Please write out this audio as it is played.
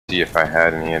see if I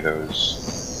had any of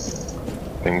those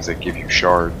things that give you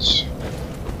shards.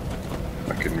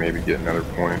 I could maybe get another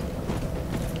point.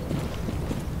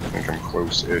 I think I'm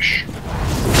close-ish.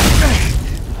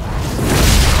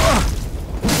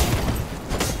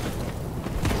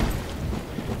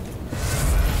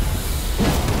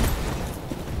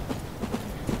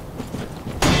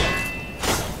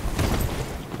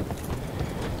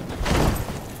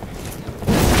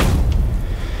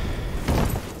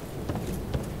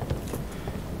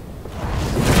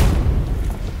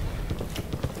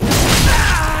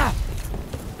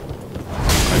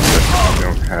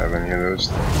 Have any of those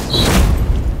things.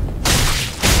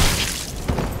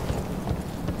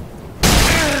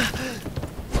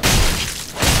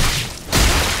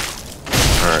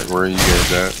 Alright, where are you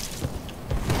guys at?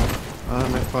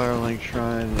 I'm at Firelink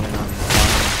Shrine and I'm buying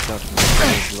stuff in the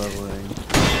cave leveling.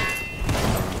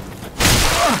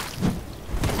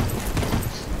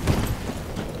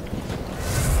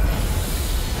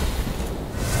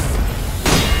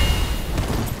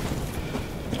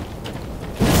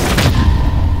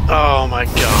 Oh my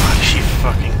god, she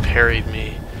fucking parried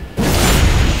me.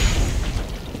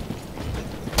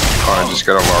 Oh, I just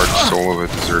got a large soul of a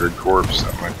deserted corpse.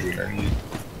 That might be what I need.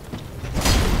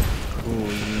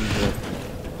 Cool, you need to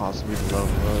possibly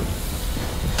level up.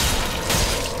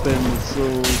 Spend the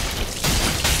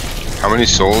souls. How many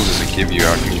souls does it give you?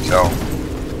 How can you tell?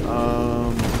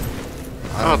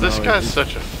 I Oh, don't this know, guy's it's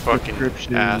such a fucking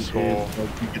description asshole. is,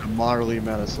 like, you get a moderately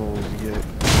amount of souls, you get a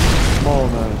small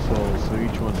amount of souls, so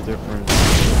each one's different.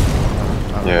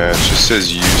 Yeah, it just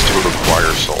says used to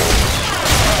acquire souls.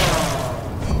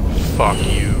 Fuck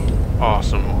you.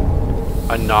 Awesome.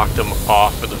 I knocked him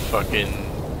off of the fucking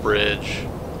bridge.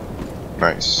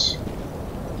 Nice.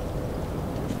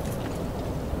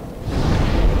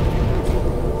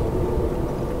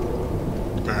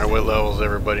 Alright, what level is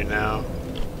everybody now?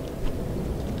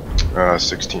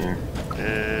 16. And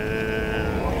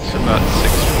it's about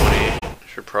 6:20.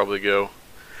 Should probably go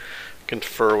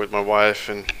confer with my wife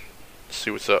and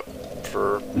see what's up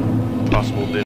for possible dinner.